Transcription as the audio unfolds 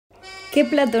¿Qué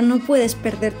plato no puedes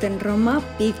perderte en Roma?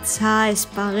 Pizza,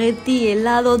 espagueti,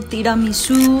 helado,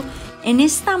 tiramisú. En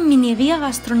esta mini guía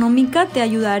gastronómica te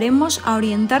ayudaremos a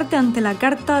orientarte ante la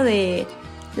carta de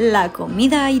la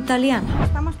comida italiana.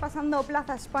 Estamos pasando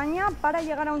Plaza España para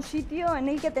llegar a un sitio en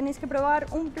el que tenéis que probar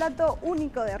un plato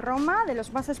único de Roma, de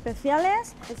los más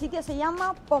especiales. El sitio se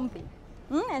llama Pompi.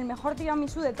 El mejor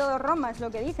tiramisú de todo Roma, es lo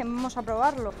que dicen. Vamos a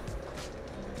probarlo.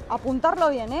 Apuntarlo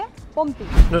bien, Pompi.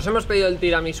 Nos hemos pedido el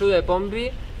tiramisú de Pompi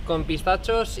con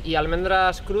pistachos y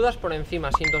almendras crudas por encima,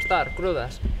 sin tostar,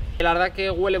 crudas. La verdad que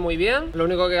huele muy bien. Lo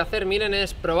único que hay que hacer, miren,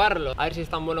 es probarlo. A ver si es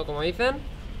tan bueno como dicen.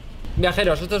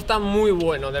 Viajeros, esto está muy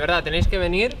bueno, de verdad, tenéis que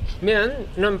venir. Miren,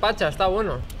 no empacha, está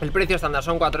bueno. El precio estándar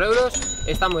son 4 euros,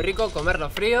 está muy rico, comerlo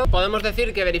frío. Podemos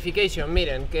decir que verification,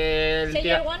 miren, que el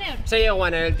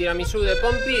tiramisú de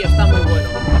Pompi está muy bueno.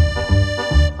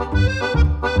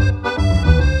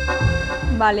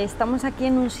 Vale, estamos aquí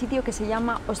en un sitio que se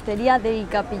llama Osteria Dei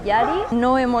Capellari.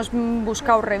 No hemos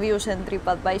buscado reviews en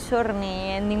TripAdvisor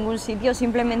ni en ningún sitio,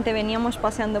 simplemente veníamos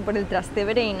paseando por el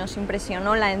Trastevere y nos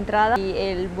impresionó la entrada y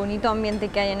el bonito ambiente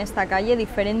que hay en esta calle,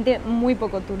 diferente, muy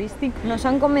poco turístico. Nos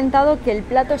han comentado que el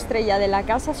plato estrella de la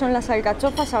casa son las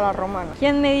alcachofas a la romana.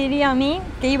 ¿Quién me diría a mí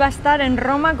que iba a estar en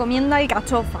Roma comiendo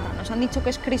alcachofa? Nos han dicho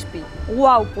que es crispy.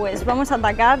 ¡Wow! Pues vamos a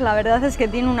atacar, la verdad es que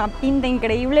tiene una pinta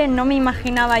increíble, no me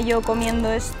imaginaba yo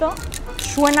comiendo esto.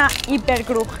 Suena hiper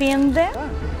crujiente.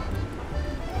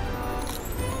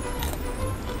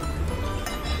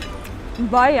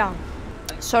 Vaya,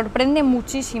 sorprende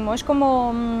muchísimo, es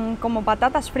como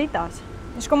patatas fritas.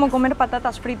 Es como comer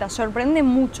patatas fritas, sorprende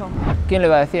mucho. ¿Quién le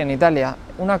va a decir en Italia?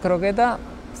 Una croqueta,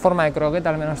 forma de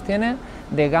croqueta al menos tiene,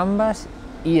 de gambas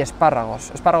y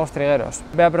espárragos trigueros.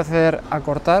 Voy a proceder a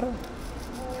cortar.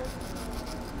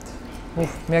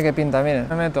 Uf, mira qué pinta, miren,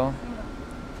 me meto.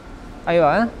 Ahí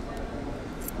va,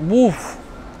 ¡Buf!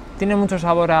 Tiene mucho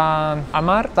sabor a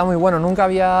mar, está muy bueno.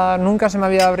 Nunca se me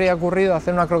habría ocurrido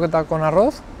hacer una croqueta con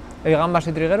arroz, gambas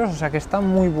y trigueros, o sea que está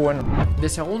muy bueno. De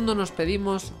segundo nos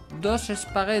pedimos 2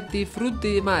 espagueti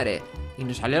frutti di mare y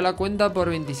nos salió la cuenta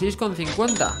por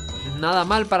 26,50. Nada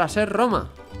mal para ser Roma.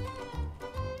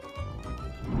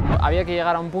 Había que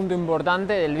llegar a un punto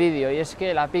importante del vídeo y es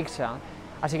que la pizza.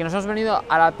 Así que nos hemos venido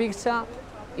a la pizza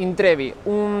in Trevi,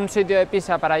 un sitio de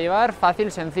pizza para llevar,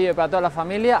 fácil, sencillo para toda la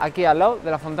familia, aquí al lado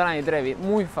de la fontana di Trevi,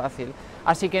 muy fácil.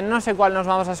 Así que no sé cuál nos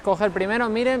vamos a escoger primero.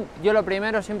 Miren, yo lo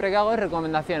primero siempre que hago es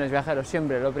recomendaciones, viajeros,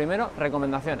 siempre, lo primero,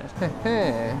 recomendaciones.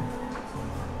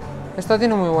 Esto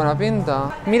tiene muy buena pinta.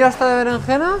 Mira esta de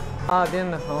berenjena. Ah,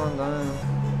 tiene de jamón también.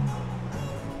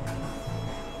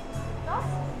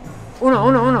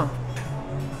 Uno.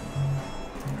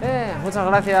 Muchas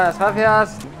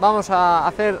gracias. Vamos a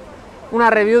hacer una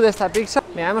review de esta pizza.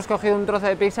 Mira, hemos cogido un trozo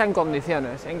de pizza en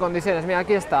condiciones. Mira,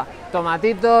 aquí está,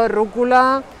 tomatito,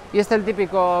 rúcula y el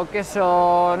típico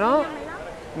queso, ¿no?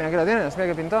 Mira, aquí lo tienes, mira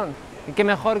qué pintón. Y qué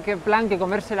mejor que plan que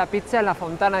comerse la pizza en la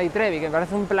fontana di Trevi, que me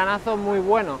parece un planazo muy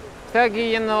bueno. Estoy aquí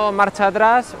yendo marcha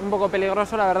atrás, un poco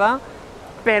peligroso la verdad,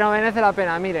 pero merece la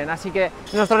pena, miren. Así que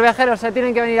nuestros viajeros se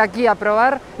tienen que venir aquí a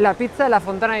probar la pizza de la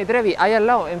fontana di Trevi, ahí al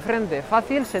lado, enfrente,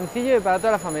 fácil, sencillo y para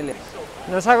toda la familia.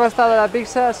 Nos ha costado la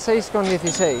pizza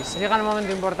 6,16. Llega el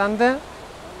momento importante,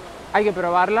 hay que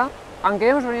probarla. Aunque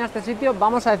hemos venido a este sitio,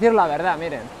 vamos a decir la verdad,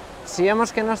 miren. Si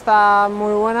vemos que no está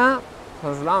muy buena,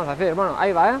 pues lo vamos a decir. Bueno,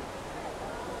 ahí va,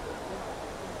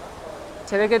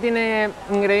 Se ve que tiene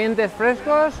ingredientes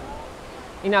frescos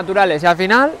y naturales. Y al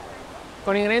final,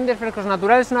 con ingredientes frescos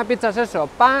naturales, una pizza es eso,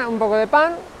 pan, un poco de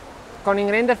pan, con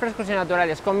ingredientes frescos y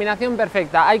naturales, combinación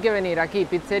perfecta. Hay que venir aquí,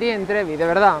 Pizzeria in Trevi, de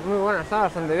verdad, muy buena, está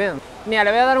bastante bien. Mira,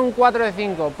 le voy a dar un 4 de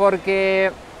 5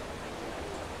 porque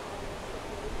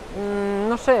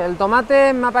no sé, el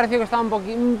tomate me ha parecido que estaba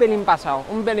un pelín pasado,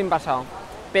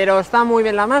 pero está muy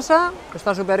bien la masa,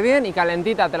 está súper bien y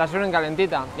calentita, te la sirven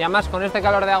calentita, y además con este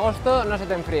calor de agosto no se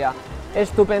te enfría,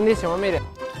 estupendísimo, mire.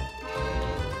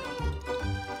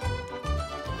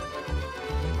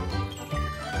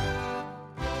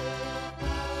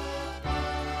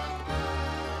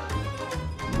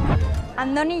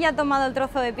 Andoni ya ha tomado el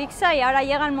trozo de pizza y ahora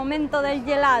llega el momento del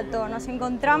gelato. Nos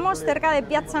encontramos cerca de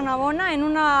Piazza Navona en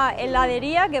una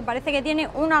heladería que parece que tiene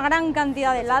una gran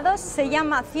cantidad de helados. Se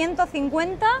llama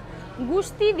 150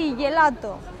 gusti di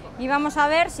gelato y vamos a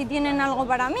ver si tienen algo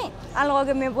para mí, algo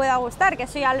que me pueda gustar, que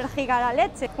soy alérgica a la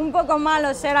leche. Un poco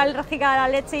malo ser alérgica a la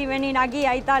leche y venir aquí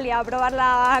a Italia a probar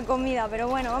la comida, pero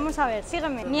bueno, vamos a ver,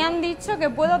 sígueme. Me han dicho que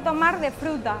puedo tomar de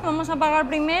fruta. Vamos a pagar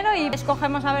primero y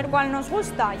escogemos a ver cuál nos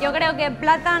gusta. Yo creo que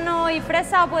plátano y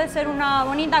fresa puede ser una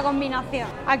bonita combinación.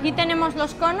 Aquí tenemos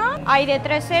los conos, hay de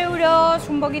 3 euros,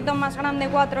 un poquito más grande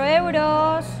 4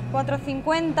 euros,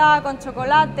 4,50 con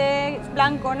chocolate,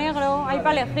 blanco, negro, hay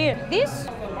para elegir. ¿This?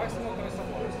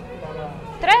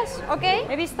 3, ok.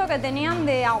 He visto que tenían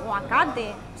de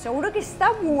aguacate, seguro que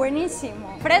está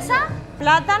buenísimo. ¿Fresa?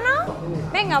 ¿Plátano?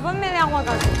 Venga, ponme de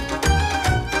aguacate.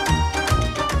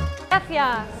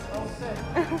 Gracias.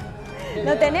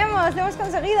 Lo tenemos, lo hemos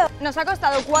conseguido. Nos ha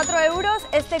costado 4 euros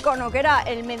este cono, que era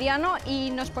el mediano,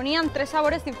 y nos ponían 3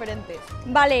 sabores diferentes.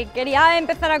 Vale, quería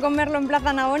empezar a comerlo en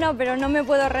Plaza Navona, pero no me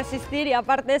puedo resistir y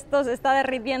aparte esto se está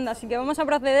derritiendo, así que vamos a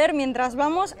proceder mientras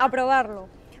vamos a probarlo.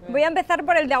 Voy a empezar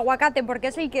por el de aguacate, porque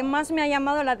es el que más me ha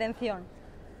llamado la atención.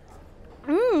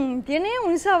 Tiene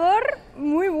un sabor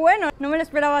muy bueno, no me lo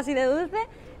esperaba así de dulce.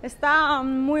 Está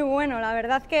muy bueno, la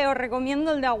verdad que os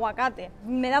recomiendo el de aguacate.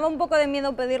 Me daba un poco de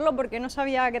miedo pedirlo porque no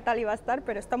sabía qué tal iba a estar,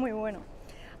 pero está muy bueno.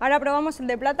 Ahora probamos el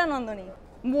de plátano, Andoni.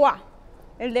 ¡Buah!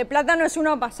 El de plátano es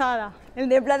una pasada. El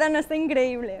de plátano está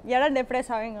increíble. Y ahora el de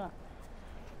fresa, venga.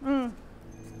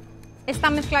 Esta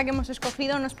mezcla que hemos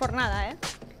escogido no es por nada, ¿eh?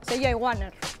 Sello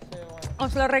iwannaTV.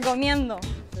 Os lo recomiendo.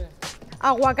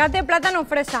 Aguacate, plátano,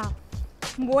 fresa.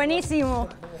 Buenísimo.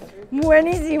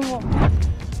 Buenísimo.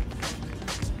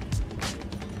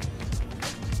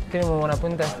 Tiene muy buena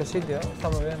pinta este sitio, está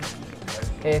muy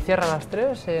bien. Cierra a las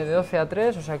 3, de 12 a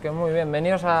 3, o sea que muy bien.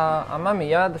 Venidos a Mami,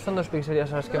 ya son 2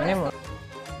 pizzerías a las que venimos.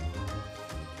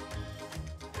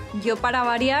 Yo, para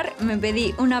variar, me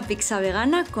pedí una pizza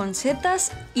vegana con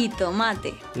setas y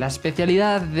tomate. La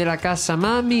especialidad de la casa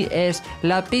Mami es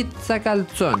la pizza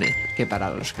calzone, que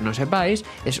para los que no sepáis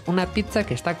es una pizza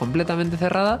que está completamente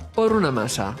cerrada por una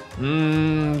masa.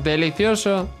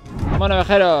 ¡Delicioso! Bueno,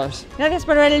 viajeros. Gracias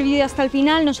por ver el vídeo hasta el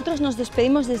final. Nosotros nos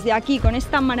despedimos desde aquí con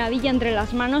esta maravilla entre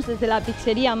las manos, desde la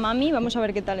pizzería Mami. Vamos a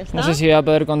ver qué tal está. No sé si voy a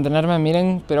poder contenerme,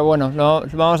 miren, pero bueno, lo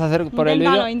vamos a hacer por el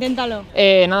vídeo. Inténtalo.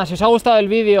 Nada, si os ha gustado el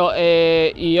vídeo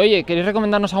y oye, ¿queréis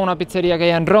recomendarnos alguna pizzería que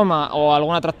haya en Roma o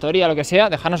alguna trattoria, lo que sea?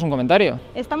 Dejadnos un comentario.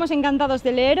 Estamos encantados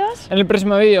de leeros. En el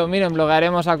próximo vídeo, miren,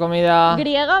 bloguearemos a comida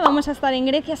griega, vamos a estar en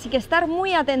Grecia, así que estar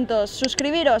muy atentos.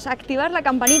 Suscribiros, activar la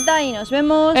campanita y nos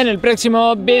vemos en el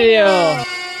próximo vídeo.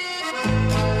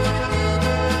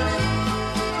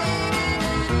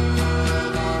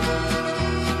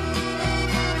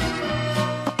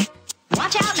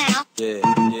 Watch out now.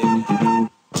 Yeah.